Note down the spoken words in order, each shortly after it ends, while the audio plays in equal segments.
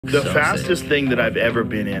The fastest thing that I've ever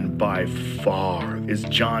been in by far is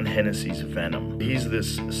John Hennessey's Venom. He's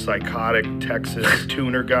this psychotic Texas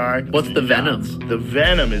tuner guy. What's the Venom? The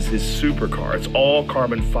Venom is his supercar. It's all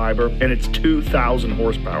carbon fiber and it's 2,000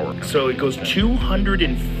 horsepower. So it goes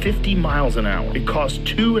 250 miles an hour. It costs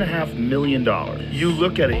 $2.5 million. You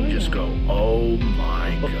look at it and you just go, oh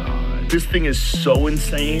my God. This thing is so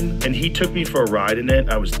insane. And he took me for a ride in it.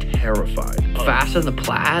 I was terrified. Faster than the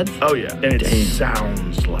Plaids? Oh yeah, and it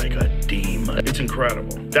sounds like a demon. It's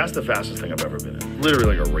incredible. That's the fastest thing I've ever been in.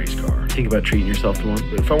 Literally like a race car. Think about treating yourself to one.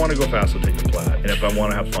 If I want to go fast, I'll take the Plaid. And if I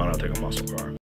want to have fun, I'll take a muscle car.